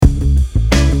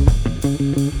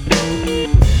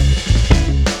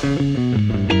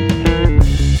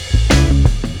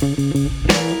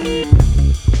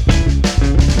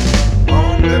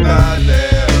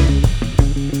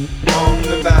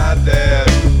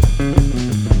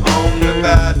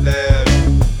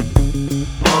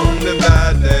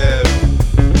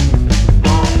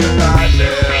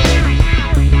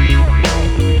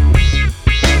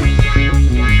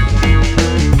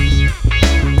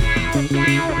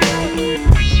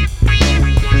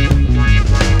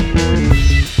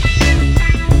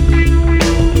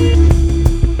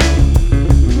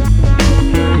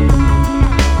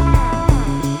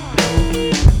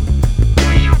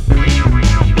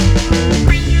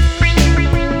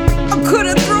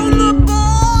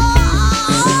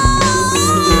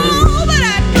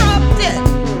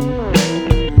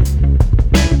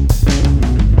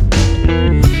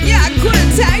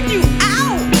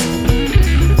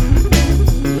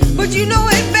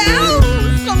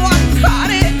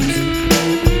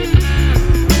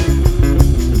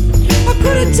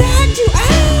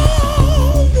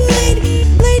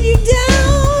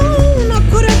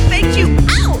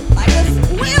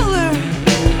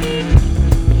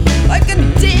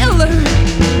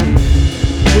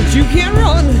You can't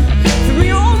run through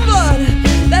your own blood.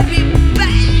 That'd be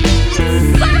bad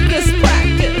circus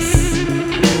practice.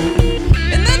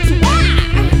 And that's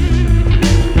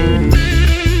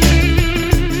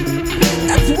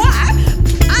why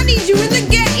I need you in the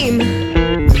game.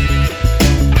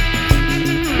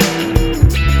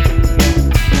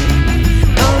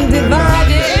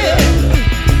 Undivided.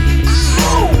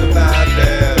 Oh.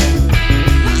 Undivided.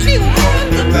 Honey, we're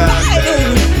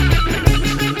undivided.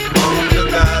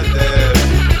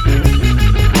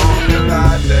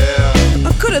 I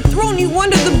could have thrown you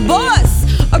under the bus.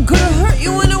 I could have hurt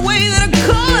you in a way that a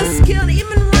cuss can't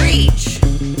even reach.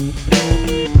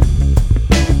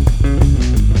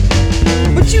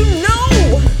 But you